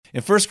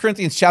In 1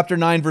 Corinthians chapter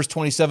 9, verse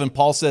 27,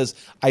 Paul says,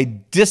 I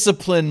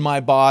discipline my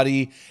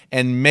body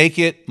and make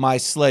it my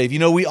slave. You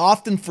know, we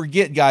often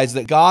forget, guys,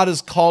 that God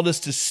has called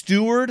us to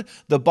steward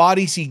the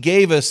bodies he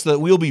gave us so that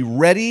we'll be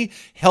ready,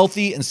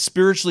 healthy, and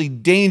spiritually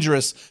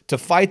dangerous to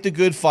fight the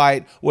good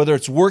fight, whether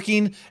it's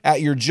working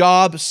at your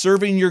job,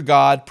 serving your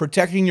God,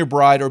 protecting your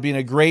bride, or being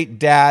a great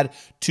dad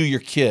to your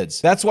kids.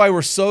 That's why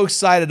we're so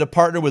excited to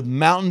partner with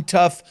Mountain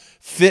Tough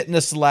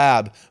Fitness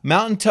Lab.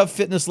 Mountain Tough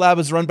Fitness Lab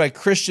is run by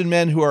Christian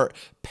men who are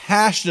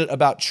passionate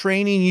about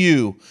training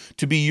you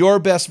to be your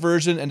best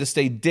version and to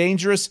stay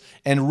dangerous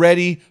and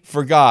ready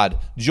for God.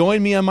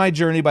 Join me on my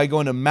journey by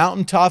going to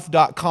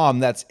mountaintough.com.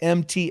 That's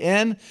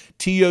MTNTOUGH,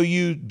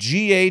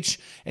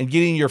 and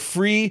getting your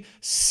free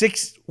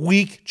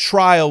 6-week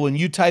trial when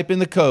you type in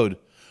the code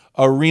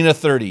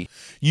ARENA30.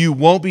 You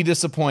won't be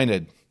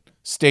disappointed.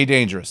 Stay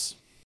dangerous.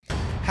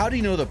 How do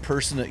you know the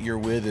person that you're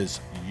with is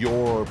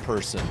your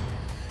person?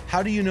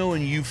 How do you know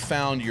when you've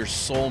found your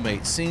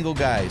soulmate? Single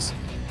guys,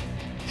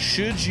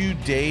 should you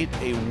date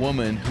a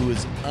woman who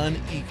is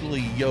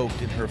unequally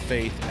yoked in her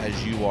faith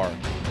as you are?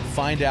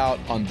 Find out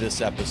on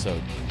this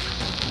episode.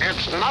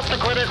 It's not the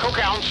critic who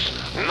counts,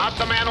 not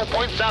the man who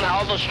points out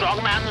how the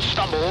strong man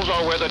stumbles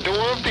or where the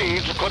doer of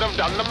deeds could have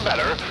done them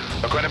better.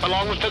 The credit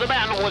belongs to the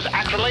man who was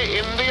actually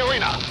in the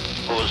arena,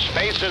 whose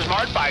face is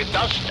marked by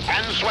dust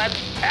and sweat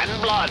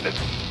and blood.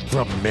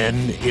 From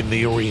Men in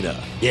the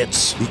Arena,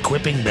 it's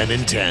Equipping Men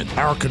in 10.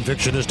 Our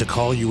conviction is to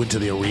call you into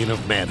the arena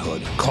of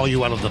manhood, call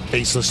you out of the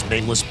faceless,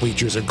 nameless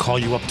bleachers, and call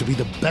you up to be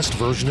the best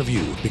version of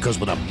you. Because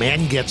when a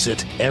man gets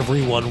it,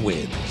 everyone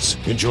wins.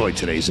 Enjoy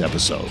today's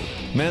episode.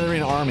 Men in the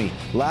Arena Army.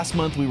 Last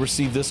month we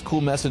received this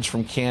cool message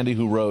from Candy,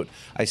 who wrote,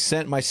 I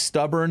sent my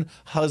stubborn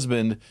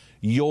husband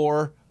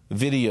your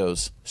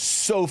videos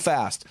so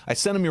fast. I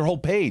sent him your whole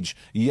page.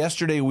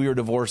 Yesterday we were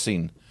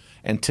divorcing,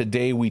 and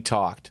today we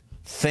talked.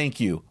 Thank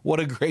you. What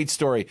a great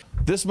story.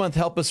 This month,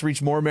 help us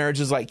reach more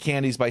marriages like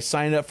Candy's by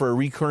signing up for a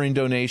recurring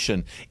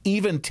donation.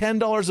 Even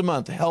 $10 a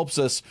month helps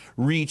us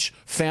reach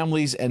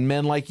families and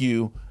men like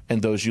you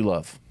and those you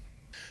love.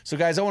 So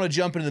guys, I want to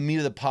jump into the meat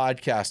of the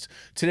podcast.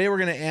 Today we're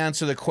going to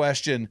answer the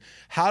question,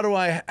 how do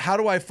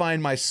I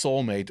find my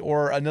soulmate?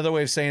 Or another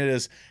way of saying it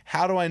is,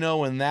 how do I know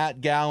when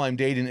that gal I'm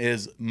dating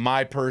is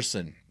my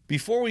person?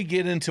 Before we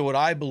get into what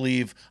I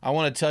believe, I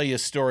want to tell you a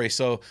story.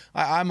 So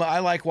I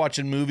like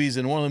watching movies,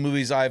 and one of the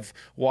movies I've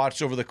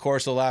watched over the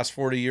course of the last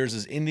 40 years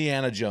is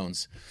Indiana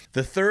Jones.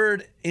 The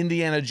third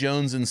Indiana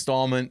Jones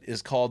installment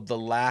is called The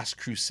Last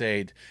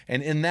Crusade.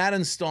 And in that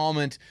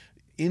installment,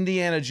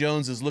 Indiana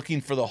Jones is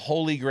looking for the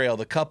Holy Grail,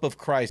 the cup of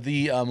Christ,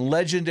 the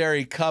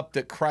legendary cup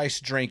that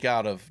Christ drank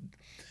out of.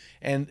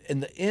 And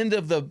in the end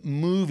of the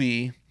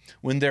movie,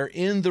 when they're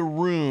in the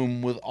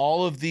room with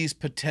all of these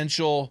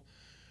potential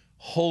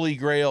Holy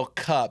Grail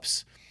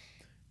cups,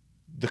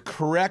 the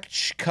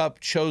correct cup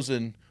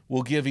chosen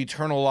will give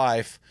eternal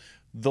life.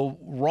 The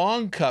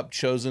wrong cup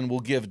chosen will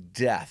give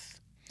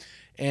death.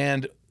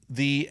 And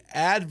the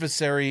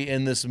adversary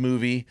in this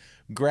movie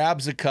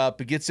grabs a cup,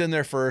 it gets in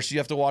there first, you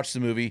have to watch the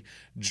movie,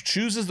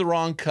 chooses the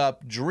wrong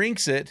cup,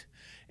 drinks it,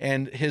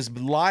 and his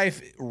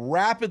life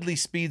rapidly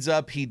speeds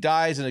up. He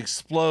dies and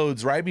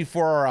explodes right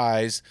before our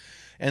eyes.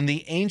 And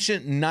the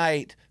ancient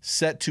knight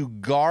set to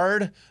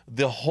guard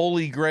the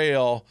Holy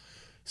Grail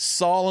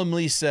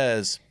solemnly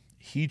says,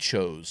 he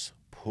chose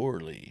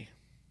poorly.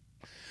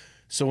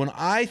 So when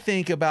I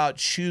think about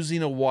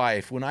choosing a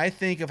wife, when I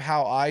think of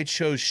how I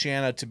chose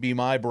Shanna to be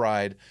my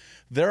bride,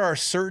 there are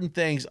certain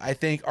things I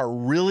think are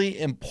really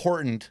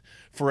important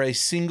for a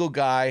single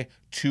guy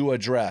to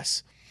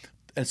address.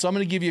 And so I'm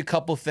going to give you a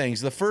couple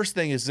things. The first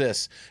thing is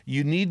this: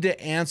 you need to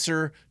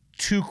answer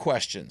 2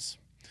 questions.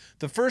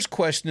 The first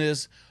question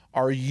is,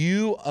 are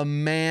you a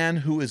man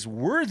who is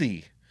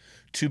worthy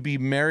to be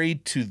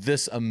married to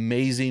this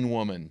amazing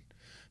woman?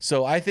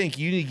 So I think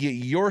you need to get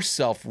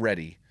yourself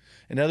ready.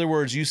 In other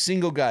words, you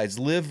single guys,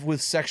 live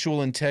with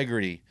sexual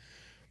integrity.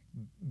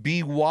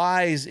 Be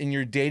wise in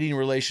your dating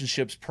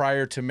relationships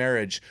prior to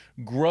marriage.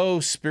 Grow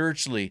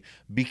spiritually.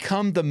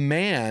 Become the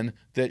man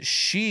that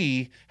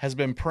she has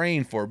been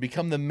praying for.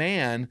 Become the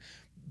man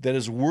that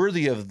is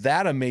worthy of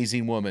that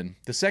amazing woman.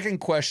 The second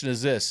question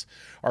is this: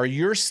 are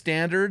your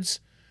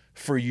standards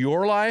for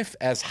your life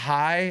as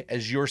high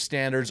as your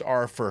standards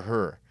are for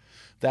her?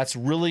 That's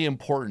really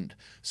important.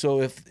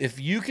 So if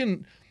you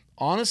can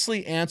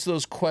honestly answer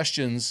those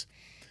questions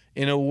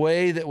in a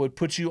way that would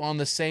put you on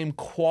the same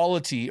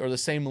quality or the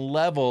same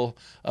level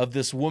of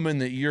this woman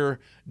that you're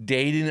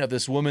dating, of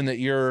this woman that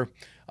you're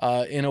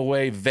in a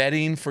way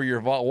vetting for your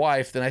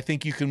wife, then I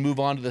think you can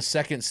move on to the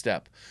second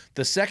step.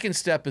 The second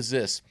step is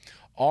this: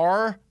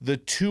 are the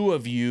two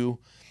of you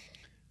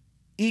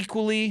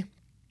equally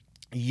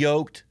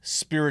yoked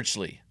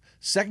spiritually?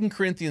 2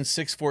 Corinthians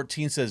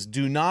 6:14 says,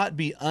 do not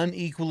be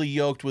unequally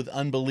yoked with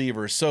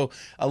unbelievers. So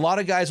a lot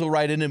of guys will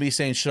write into me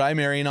saying, should I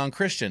marry a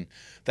non-Christian?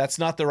 That's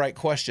not the right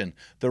question.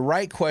 The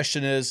right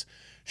question is,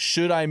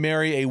 should I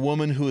marry a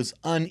woman who is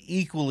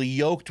unequally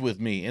yoked with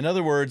me? In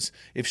other words,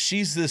 if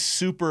she's this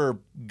super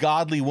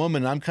godly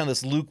woman, I'm kind of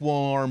this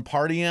lukewarm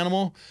party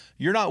animal,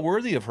 you're not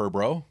worthy of her,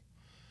 bro.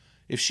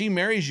 if she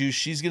marries you,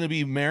 she's going to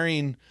be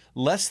marrying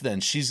less than.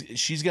 She's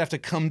going to have to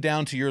come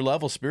down to your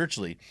level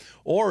spiritually.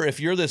 Or if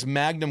you're this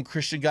magnum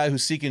Christian guy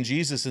who's seeking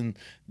Jesus and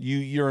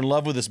you're in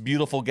love with this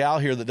beautiful gal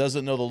here that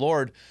doesn't know the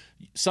Lord,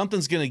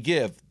 something's going to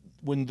give.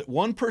 When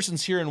one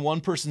person's here and one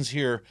person's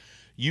here,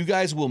 you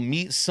guys will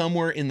meet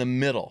somewhere in the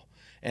middle.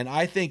 And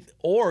I think,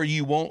 or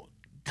you won't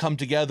come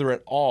together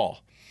at all.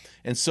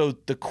 And so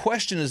the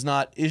question is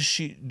not,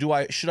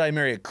 should I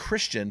marry a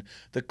Christian?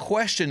 The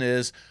question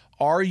is,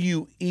 are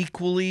you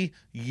equally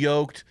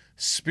yoked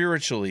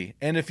spiritually?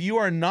 And if you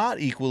are not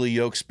equally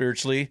yoked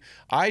spiritually,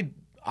 I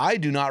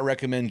do not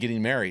recommend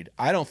getting married.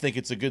 I don't think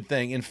it's a good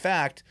thing. In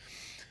fact,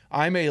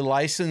 I'm a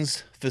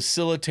licensed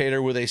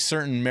facilitator with a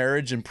certain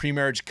marriage and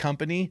pre-marriage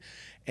company,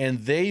 and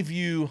they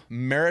view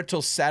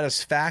marital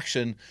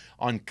satisfaction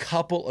on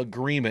couple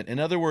agreement. In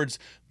other words,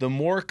 the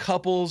more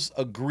couples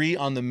agree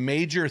on the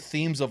major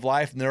themes of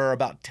life, and there are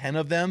about 10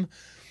 of them,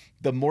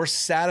 the more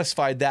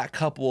satisfied that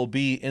couple will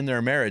be in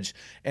their marriage.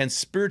 And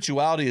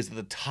spirituality is at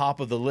the top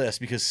of the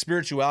list because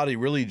spirituality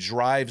really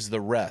drives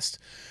the rest.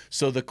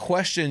 So the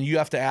question you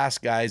have to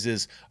ask, guys,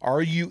 is,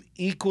 are you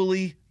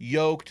equally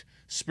yoked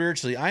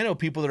spiritually? I know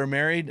people that are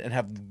married and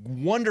have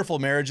wonderful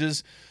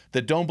marriages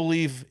that don't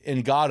believe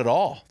in God at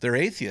all. They're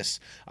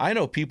atheists. I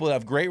know people that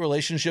have great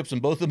relationships,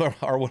 and both of them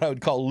are what I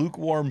would call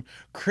lukewarm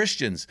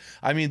Christians.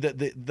 I mean,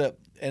 the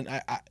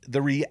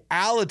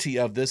reality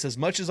of this, as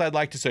much as I'd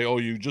like to say,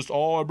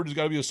 everybody's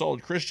got to be a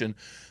solid Christian,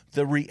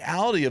 the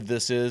reality of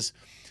this is,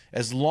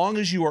 as long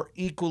as you are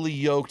equally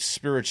yoked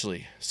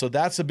spiritually. So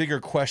that's a bigger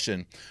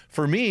question.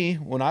 For me,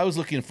 when I was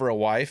looking for a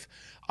wife,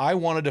 I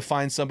wanted to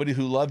find somebody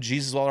who loved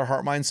Jesus with all their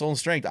heart, mind, soul, and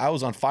strength. I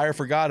was on fire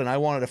for God, and I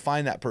wanted to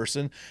find that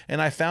person,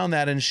 and I found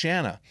that in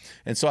Shanna.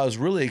 And so I was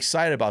really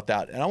excited about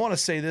that. And I want to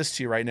say this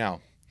to you right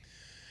now.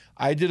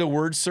 I did a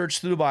word search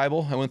through the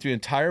Bible. I went through the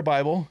entire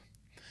Bible.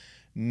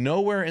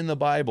 Nowhere in the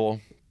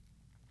Bible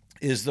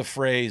is the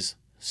phrase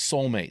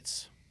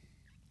soulmates.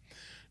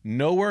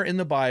 Nowhere in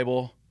the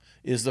Bible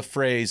is the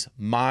phrase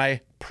my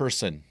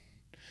person.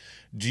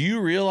 Do you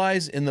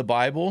realize in the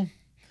Bible,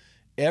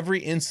 every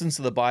instance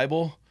of the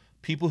Bible,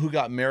 people who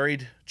got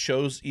married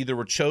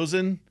were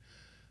chosen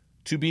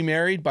to be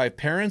married by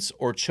parents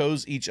or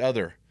chose each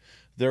other?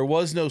 There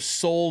was no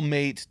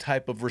soulmate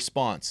type of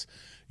response.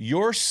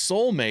 Your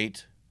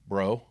soulmate,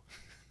 bro,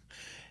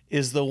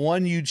 is the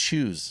one you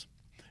choose.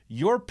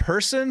 Your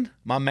person,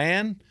 my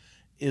man,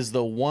 is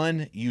the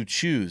one you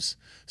choose.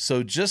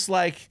 So just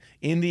like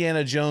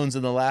Indiana Jones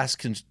in The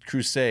Last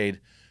Crusade,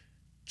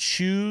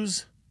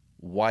 choose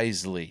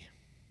wisely.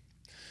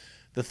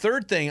 The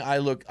third thing I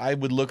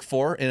would look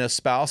for in a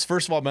spouse,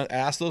 first of all, I'm going to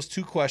ask those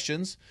two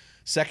questions.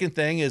 Second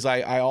thing is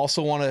I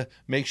also want to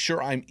make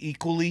sure I'm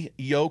equally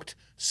yoked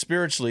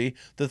spiritually.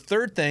 The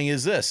third thing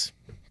is this.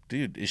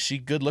 Dude, is she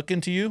good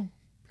looking to you?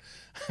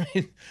 I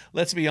mean,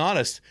 let's be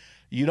honest.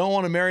 You don't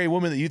want to marry a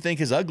woman that you think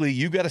is ugly.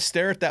 You've got to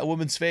stare at that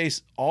woman's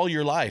face all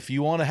your life.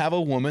 You want to have a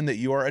woman that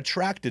you are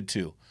attracted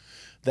to.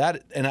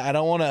 And I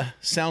don't want to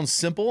sound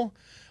simple.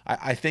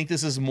 I think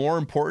this is more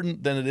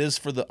important than it is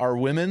for our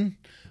women.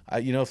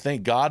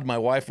 Thank God my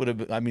wife she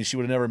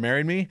would have never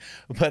married me.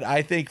 But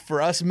I think for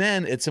us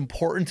men, it's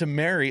important to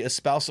marry a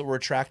spouse that we're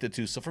attracted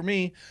to. So for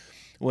me,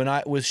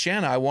 with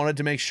Shanna, I wanted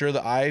to make sure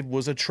that I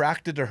was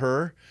attracted to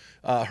her,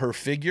 her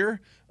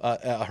figure,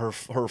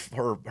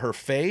 her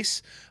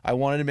face. I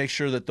wanted to make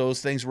sure that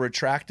those things were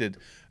attractive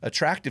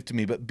to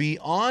me. But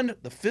beyond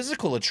the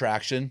physical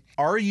attraction,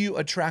 are you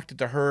attracted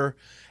to her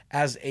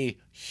as a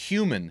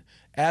human,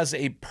 as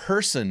a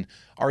person?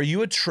 Are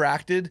you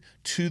attracted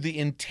to the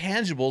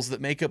intangibles that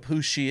make up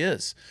who she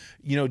is?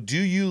 Do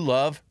you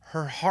love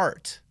her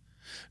heart?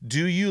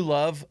 Do you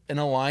love and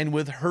align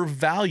with her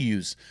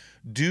values?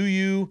 Do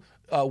you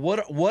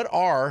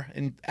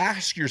and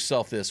ask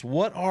yourself this,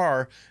 what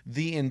are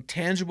the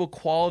intangible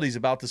qualities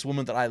about this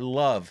woman that I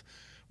love?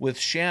 With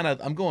Shanna,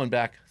 I'm going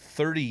back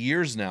 30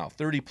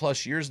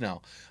 plus years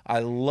now. I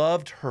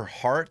loved her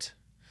heart.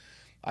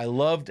 I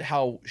loved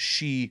how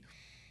she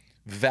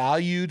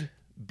valued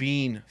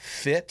being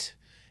fit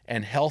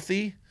and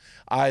healthy.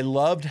 I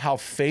loved how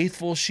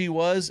faithful she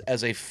was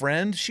as a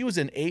friend. She was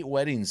in 8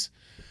 weddings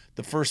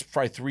the first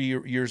probably 3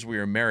 years we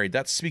were married.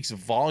 That speaks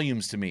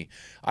volumes to me.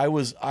 I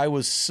was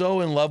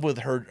so in love with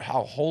her,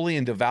 how holy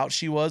and devout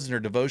she was in her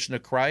devotion to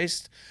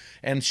Christ,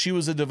 and she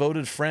was a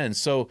devoted friend.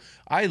 So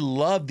I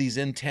love these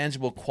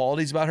intangible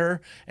qualities about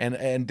her,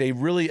 and they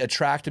really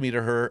attracted me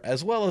to her,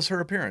 as well as her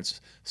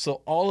appearance.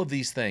 So all of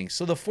these things.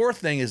 So the fourth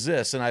thing is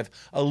this, and I've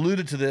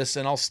alluded to this,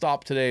 and I'll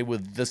stop today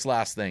with this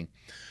last thing.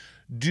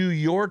 Do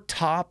your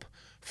top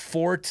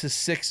 4 to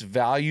 6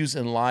 values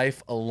in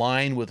life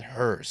align with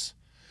hers?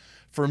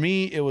 For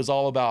me, it was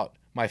all about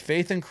my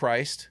faith in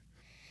Christ,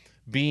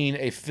 being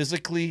a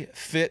physically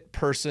fit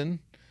person,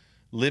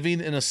 living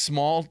in a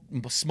small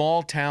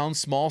town,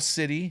 small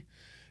city.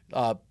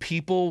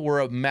 People were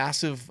a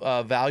massive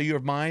value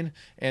of mine,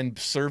 and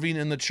serving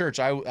in the church.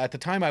 At the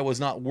time, I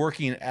was not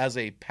working as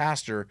a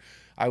pastor.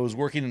 I was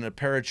working in a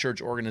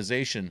parachurch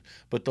organization,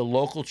 but the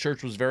local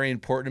church was very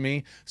important to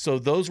me. So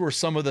those were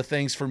some of the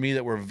things for me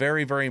that were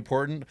very, very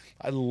important.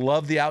 I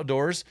love the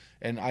outdoors,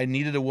 and I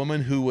needed a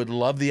woman who would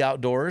love the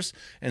outdoors.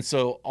 And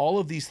so all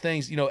of these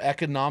things,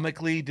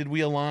 economically, did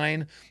we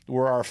align?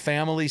 Were our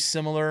families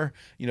similar?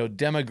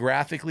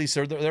 Demographically?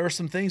 So there are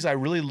some things I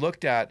really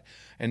looked at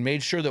and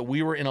made sure that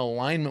we were in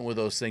alignment with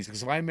those things.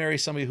 Because if I marry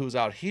somebody who's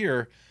out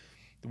here,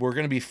 we're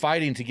going to be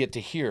fighting to get to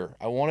here.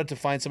 I wanted to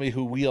find somebody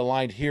who we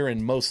aligned here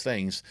in most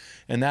things,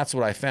 and that's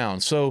what I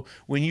found. So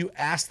when you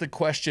ask the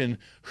question,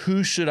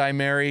 who should I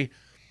marry?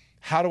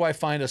 How do I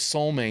find a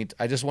soulmate?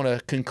 I just want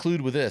to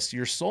conclude with this.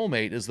 Your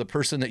soulmate is the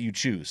person that you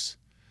choose.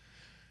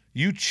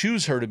 You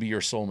choose her to be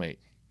your soulmate.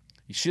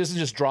 She doesn't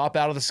just drop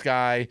out of the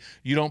sky.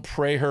 You don't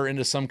pray her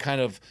into some kind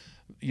of,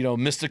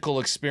 mystical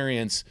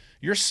experience.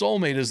 Your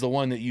soulmate is the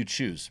one that you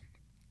choose.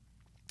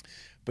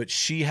 But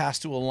she has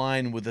to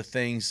align with the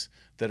things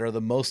that are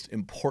the most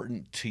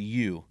important to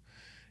you.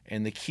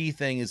 And the key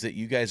thing is that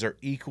you guys are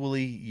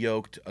equally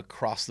yoked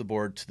across the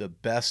board to the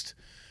best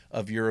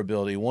of your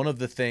ability. One of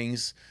the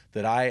things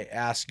that I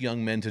ask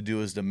young men to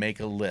do is to make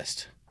a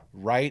list.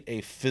 Write a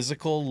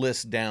physical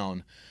list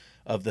down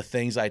of the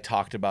things I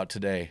talked about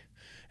today.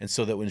 And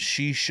so that when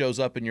she shows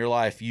up in your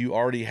life, you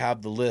already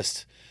have the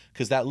list,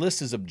 because that list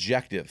is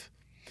objective.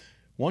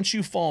 Once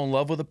you fall in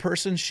love with a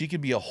person, she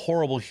could be a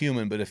horrible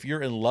human, but if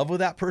you're in love with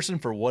that person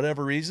for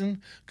whatever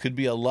reason, could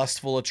be a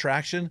lustful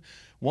attraction,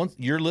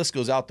 your list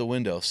goes out the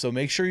window. So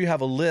make sure you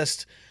have a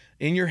list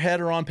in your head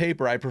or on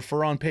paper. I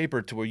prefer on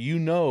paper, to where you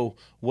know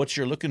what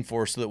you're looking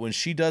for, so that when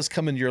she does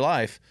come into your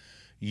life,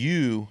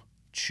 you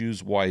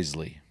choose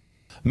wisely.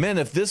 Men,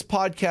 if this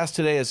podcast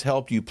today has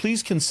helped you,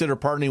 please consider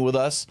partnering with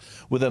us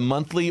with a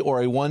monthly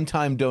or a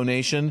one-time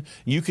donation.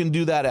 You can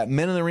do that at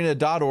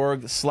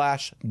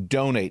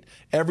meninthearena.org/donate.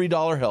 Every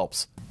dollar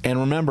helps. And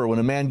remember, when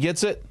a man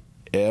gets it,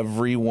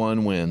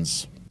 everyone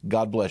wins.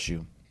 God bless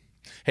you.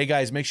 Hey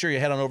guys, make sure you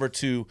head on over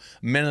to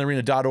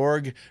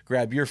meninthearena.org,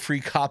 grab your free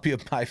copy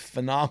of my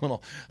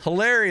phenomenal,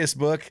 hilarious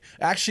book.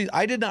 Actually,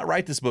 I did not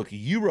write this book.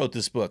 You wrote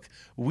this book.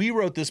 We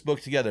wrote this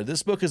book together.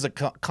 This book is a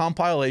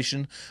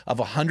compilation of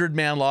 100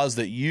 man laws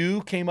that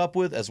you came up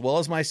with, as well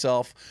as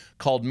myself,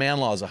 called Man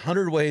Laws,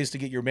 100 ways to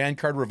get your man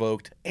card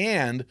revoked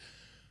and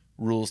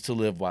rules to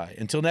live by.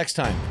 Until next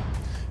time,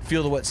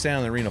 feel the wet sand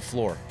on the arena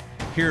floor.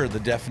 Hear the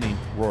deafening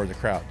roar of the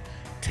crowd.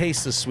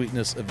 Taste the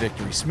sweetness of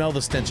victory. Smell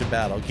the stench of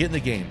battle. Get in the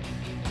game.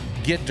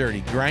 Get dirty.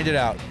 Grind it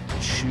out.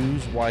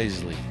 Choose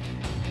wisely.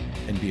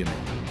 And be a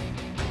man.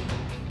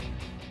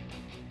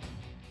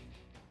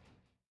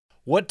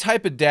 What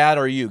type of dad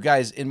are you?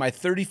 Guys, in my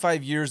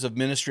 35 years of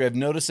ministry, I've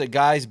noticed that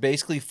guys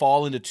basically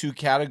fall into two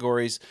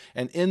categories.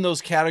 And in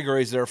those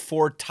categories, there are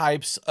 4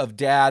 types of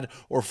dad,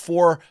 or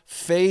 4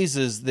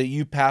 phases that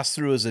you pass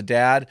through as a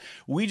dad.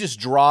 We just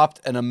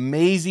dropped an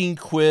amazing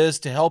quiz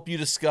to help you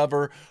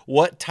discover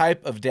what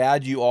type of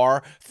dad you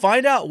are.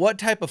 Find out what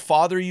type of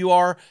father you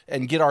are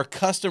and get our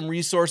custom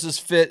resources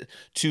fit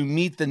to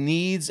meet the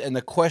needs and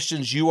the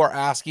questions you are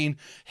asking.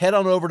 Head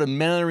on over to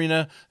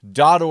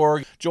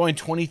meninthearena.org. Join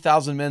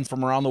 20,000 men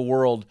from around the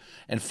world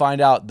and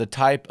find out the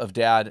type of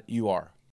dad you are.